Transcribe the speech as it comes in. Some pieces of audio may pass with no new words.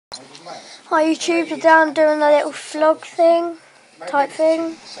Hi YouTube, today I'm doing a little vlog type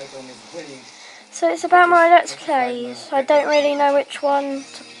thing. So it's about my Let's Plays. I don't really know which one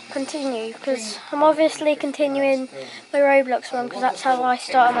to continue because I'm obviously continuing my Roblox one because that's how I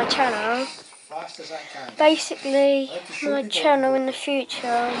started my channel. Basically, my channel in the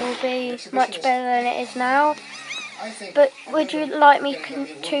future will be much better than it is now. But would you like me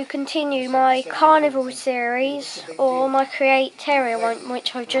to continue my Carnival series or my Create Terrier one,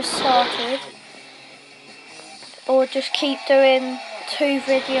 which I've just started? Or just keep doing 2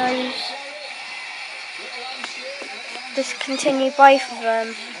 videos? Just continue both of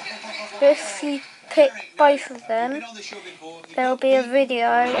them. But if you pick both of them, there'll be a video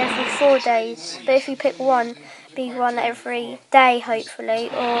every 4 days. But if you pick one, be one every day hopefully,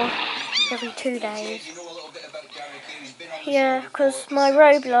 or every 2 days. Yeah, because my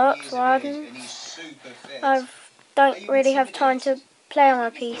Roblox ones, I don't really have time to play on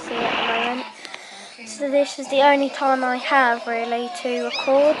my PC at the moment. So this is the only time I have really to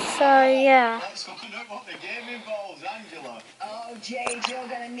record, so yeah.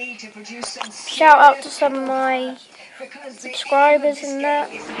 Shout out to some of my subscribers and that.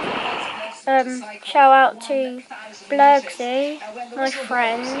 Shout out to Blurgsy, my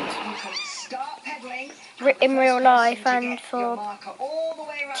friend, in real life, and for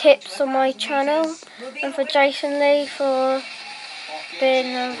tips on my channel, and for Jason Lee for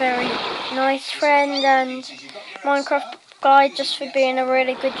being a very nice friend, and Minecraft Guy just for being a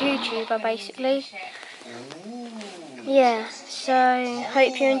really good YouTuber basically. Yeah, so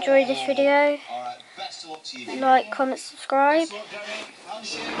hope you enjoyed this video. Like, comment, subscribe.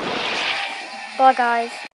 Bye guys.